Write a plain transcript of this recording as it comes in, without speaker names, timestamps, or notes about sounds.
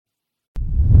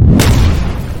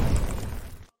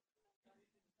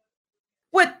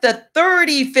the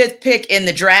 35th pick in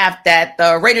the draft that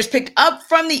the Raiders picked up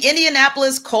from the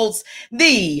Indianapolis Colts.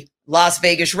 The Las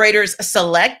Vegas Raiders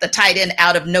select the tight end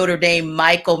out of Notre Dame,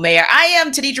 Michael Mayer. I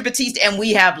am Tenitra Batiste, and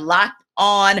we have Locked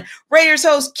On Raiders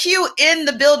host Q in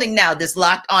the building now. This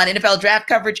Locked On NFL draft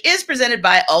coverage is presented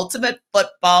by Ultimate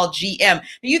Football GM.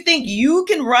 Do you think you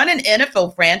can run an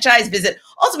NFL franchise? Visit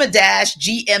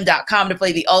ultimate-gm.com to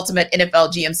play the ultimate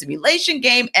NFL GM simulation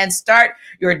game and start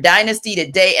your dynasty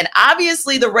today. And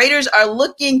obviously, the Raiders are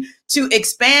looking to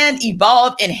expand,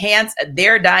 evolve, enhance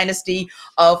their dynasty,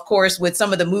 of course, with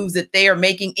some of the moves that they are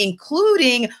making,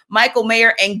 including Michael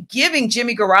Mayer and giving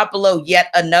Jimmy Garoppolo yet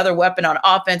another weapon on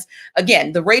offense.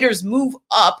 Again, the Raiders move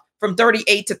up from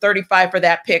 38 to 35 for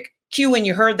that pick. Q, when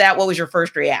you heard that, what was your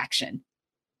first reaction?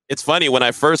 It's funny, when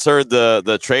I first heard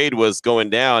the trade was going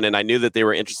down and I knew that they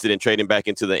were interested in trading back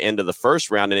into the end of the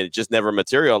first round and it just never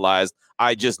materialized,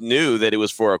 I just knew that it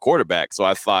was for a quarterback. So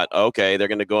I thought, okay, they're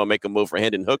going to go and make a move for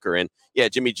Hendon Hooker. And yeah,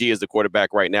 Jimmy G is the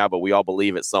quarterback right now, but we all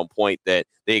believe at some point that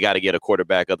they got to get a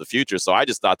quarterback of the future. So I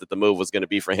just thought that the move was going to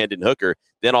be for Hendon Hooker.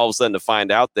 Then all of a sudden to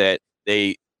find out that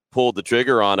they pulled the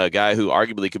trigger on a guy who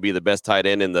arguably could be the best tight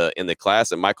end in the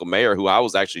class, and Michael Mayer, who I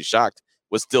was actually shocked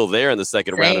was still there in the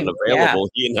second round and available,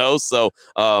 So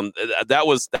that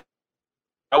was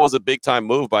a big time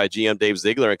move by GM Dave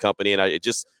Ziegler and company. And I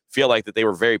just feel like that they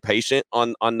were very patient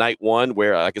on night one,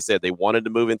 where, like I said, they wanted to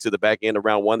move into the back end of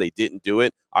round one. They didn't do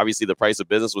it. Obviously, the price of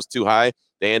business was too high.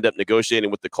 They end up negotiating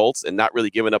with the Colts and not really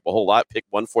giving up a whole lot. Pick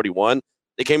 141.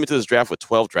 They came into this draft with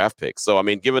 12 draft picks. So, I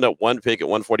mean, giving up one pick at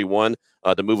 141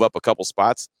 to move up a couple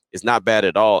spots is not bad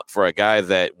at all for a guy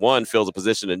that, one, fills a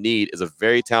position of need, is a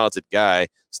very talented guy,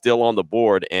 still on the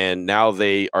board, and now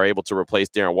they are able to replace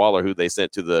Darren Waller, who they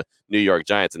sent to the New York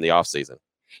Giants in the offseason.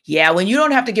 Yeah, when you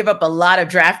don't have to give up a lot of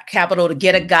draft capital to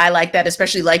get a guy like that,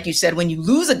 especially like you said, when you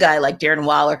lose a guy like Darren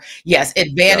Waller, yes,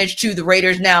 advantage to the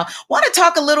Raiders. Now, want to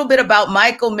talk a little bit about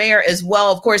Michael Mayer as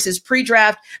well. Of course, his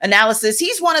pre-draft analysis,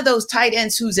 he's one of those tight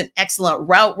ends who's an excellent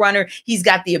route runner. He's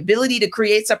got the ability to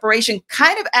create separation,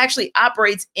 kind of actually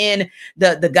operates in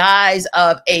the guise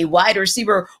of a wide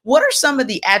receiver. What are some of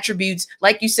the attributes,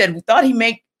 like you said, we thought he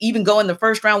may even go in the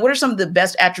first round? What are some of the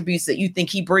best attributes that you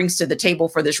think he brings to the table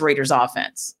for this Raiders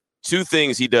offense? Two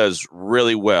things he does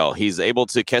really well. He's able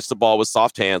to catch the ball with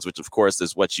soft hands, which of course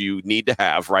is what you need to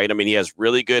have, right? I mean, he has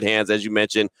really good hands, as you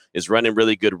mentioned, is running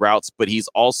really good routes, but he's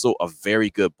also a very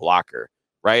good blocker,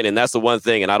 right? And that's the one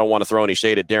thing, and I don't want to throw any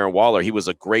shade at Darren Waller. He was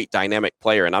a great dynamic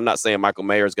player, and I'm not saying Michael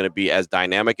Mayer is going to be as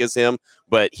dynamic as him,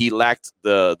 but he lacked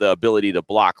the ability to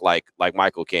block like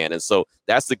Michael can. And so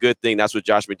that's the good thing. That's what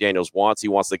Josh McDaniels wants. He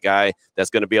wants a guy that's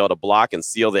going to be able to block and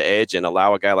seal the edge and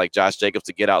allow a guy like Josh Jacobs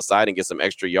to get outside and get some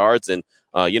extra yards. And,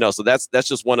 so that's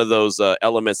just one of those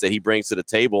elements that he brings to the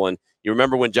table. And you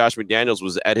remember when Josh McDaniels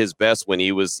was at his best, when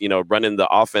he was, running the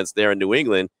offense there in New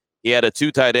England, he had a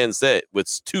 2 tight end set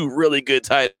with 2 really good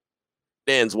tight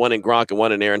ends, one in Gronk and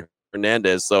one in Aaron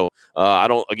Hernandez. So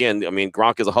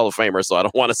Gronk is a Hall of Famer, so I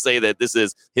don't want to say that this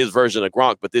is his version of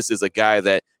Gronk, but this is a guy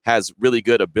that has really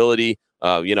good ability.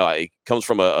 He comes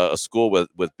from a school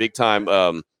with big time,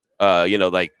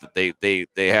 like they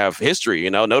have history,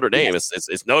 Notre Dame. Yes.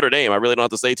 It's Notre Dame. I really don't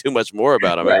have to say too much more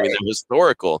about him. Right. I mean, they're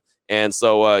historical. And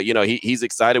so, he's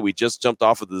excited. We just jumped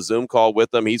off of the Zoom call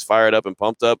with him. He's fired up and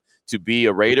pumped up to be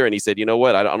a Raider. And he said, you know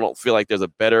what? I don't feel like there's a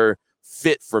better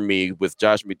fit for me with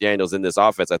Josh McDaniels in this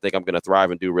offense. I think I'm going to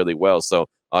thrive and do really well. So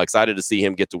excited to see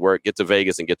him get to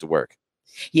Vegas and get to work.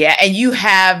 Yeah. And you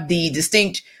have the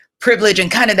distinct privilege and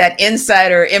kind of that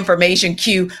insider information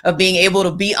Q of being able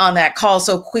to be on that call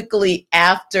so quickly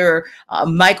after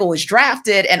Michael was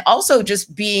drafted, and also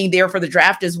just being there for the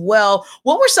draft as well.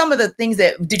 What were some of the things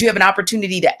did you have an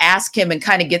opportunity to ask him and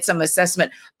kind of get some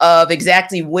assessment of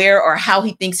exactly where or how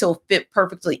he thinks he'll fit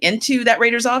perfectly into that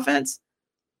Raiders offense?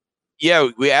 Yeah,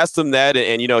 we asked him that,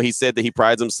 and he said that he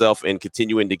prides himself in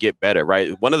continuing to get better,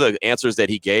 right? One of the answers that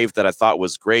he gave that I thought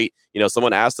was great,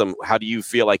 someone asked him, how do you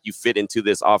feel like you fit into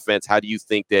this offense? How do you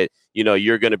think that,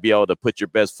 you're going to be able to put your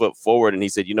best foot forward? And he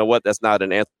said, you know what, that's not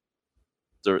an answer.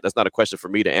 That's not a question for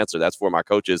me to answer. That's for my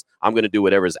coaches. I'm going to do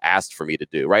whatever is asked for me to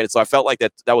do, right? And so I felt like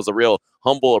that was a real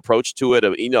humble approach to it.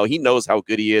 He knows how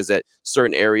good he is at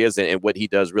certain areas and what he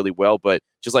does really well. But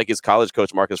just like his college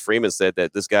coach, Marcus Freeman, said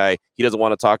that this guy, he doesn't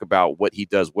want to talk about what he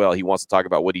does well. He wants to talk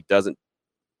about what he doesn't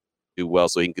do well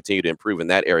so he can continue to improve in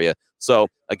that area. So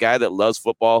a guy that loves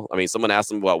football, I mean, someone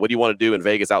asked him, well, what do you want to do in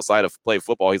Vegas outside of play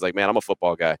football? He's like, man, I'm a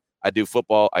football guy. I do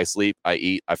football, I sleep, I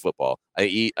eat, I football. I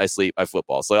eat, I sleep, I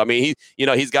football. So, I mean,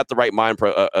 he's got the right mind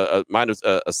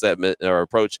assessment or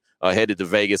approach headed to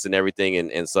Vegas and everything.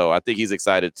 And so I think he's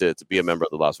excited to be a member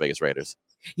of the Las Vegas Raiders.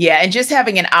 Yeah, and just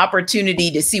having an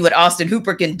opportunity to see what Austin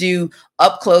Hooper can do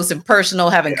up close and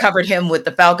personal, having covered him with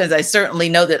the Falcons, I certainly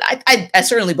know that I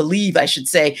certainly believe, I should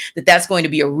say, that that's going to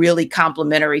be a really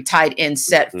complimentary tight end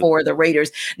set for the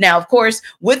Raiders. Now, of course,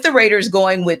 with the Raiders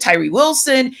going with Tyree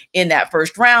Wilson in that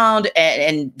first round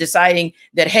and deciding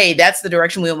that, hey, that's the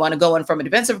direction we want to go in from a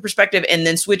defensive perspective, and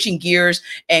then switching gears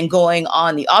and going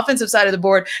on the offensive side of the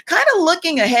board, kind of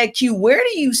looking ahead, Q, where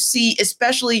do you see,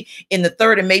 especially in the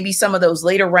third and maybe some of those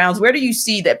later rounds, where do you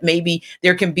see that maybe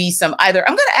there can be some either,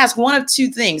 I'm going to ask one of two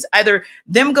things, either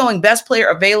them going best player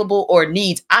available or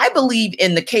needs. I believe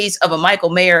in the case of a Michael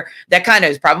Mayer, that kind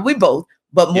of is probably both,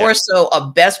 but more so a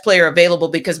best player available,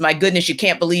 because my goodness, you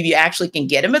can't believe you actually can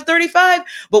get him at 35.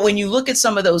 But when you look at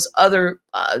some of those other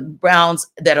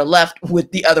rounds that are left with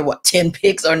the other, 10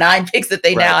 picks or 9 picks that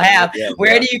they now have,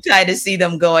 where do you kind of see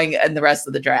them going in the rest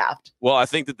of the draft? Well, I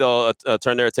think that they'll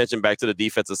turn their attention back to the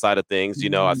defensive side of things. You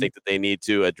know, I think that they need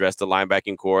to address the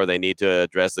linebacking core. They need to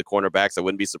address the cornerbacks. I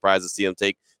wouldn't be surprised to see them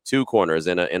take 2 corners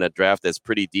in a draft that's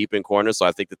pretty deep in corners. So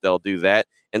I think that they'll do that.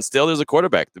 And still, there's a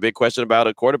quarterback. The big question about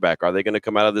a quarterback: are they going to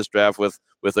come out of this draft with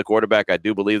a quarterback? I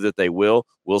do believe that they will.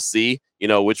 We'll see. You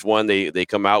know, which one they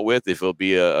come out with. If it'll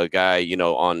be a guy, you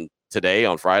know, on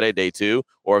Friday, day 2,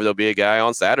 or if there'll be a guy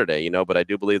on Saturday. You know, but I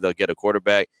do believe they'll get a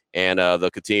quarterback, and they'll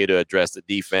continue to address the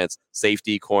defense,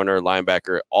 safety, corner,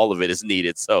 linebacker. All of it is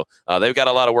needed. So they've got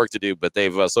a lot of work to do, but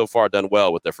they've so far done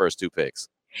well with their first 2 picks.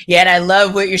 Yeah, and I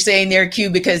love what you're saying there, Q,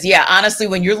 because, honestly,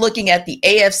 when you're looking at the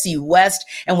AFC West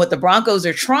and what the Broncos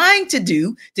are trying to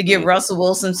do to give Russell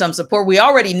Wilson some support, we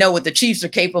already know what the Chiefs are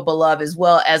capable of, as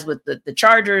well as with the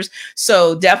Chargers.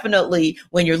 So definitely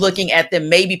when you're looking at them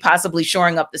maybe possibly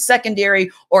shoring up the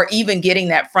secondary or even getting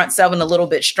that front 7 a little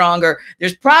bit stronger,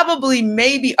 there's probably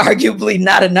maybe arguably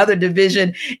not another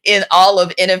division in all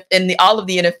of the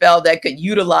NFL that could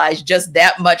utilize just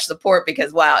that much support,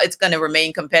 because, wow, it's going to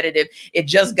remain competitive. It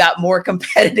just got more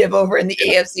competitive over in the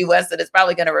AFC West, and it's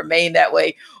probably going to remain that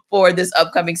way for this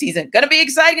upcoming season. Going to be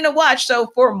exciting to watch. So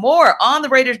for more on the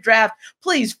Raiders draft,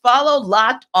 please follow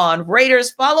Locked On Raiders.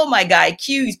 Follow my guy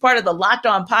Q. He's part of the Locked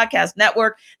On Podcast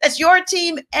Network. That's your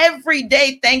team every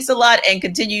day. Thanks a lot, and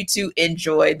continue to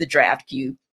enjoy the draft, Q.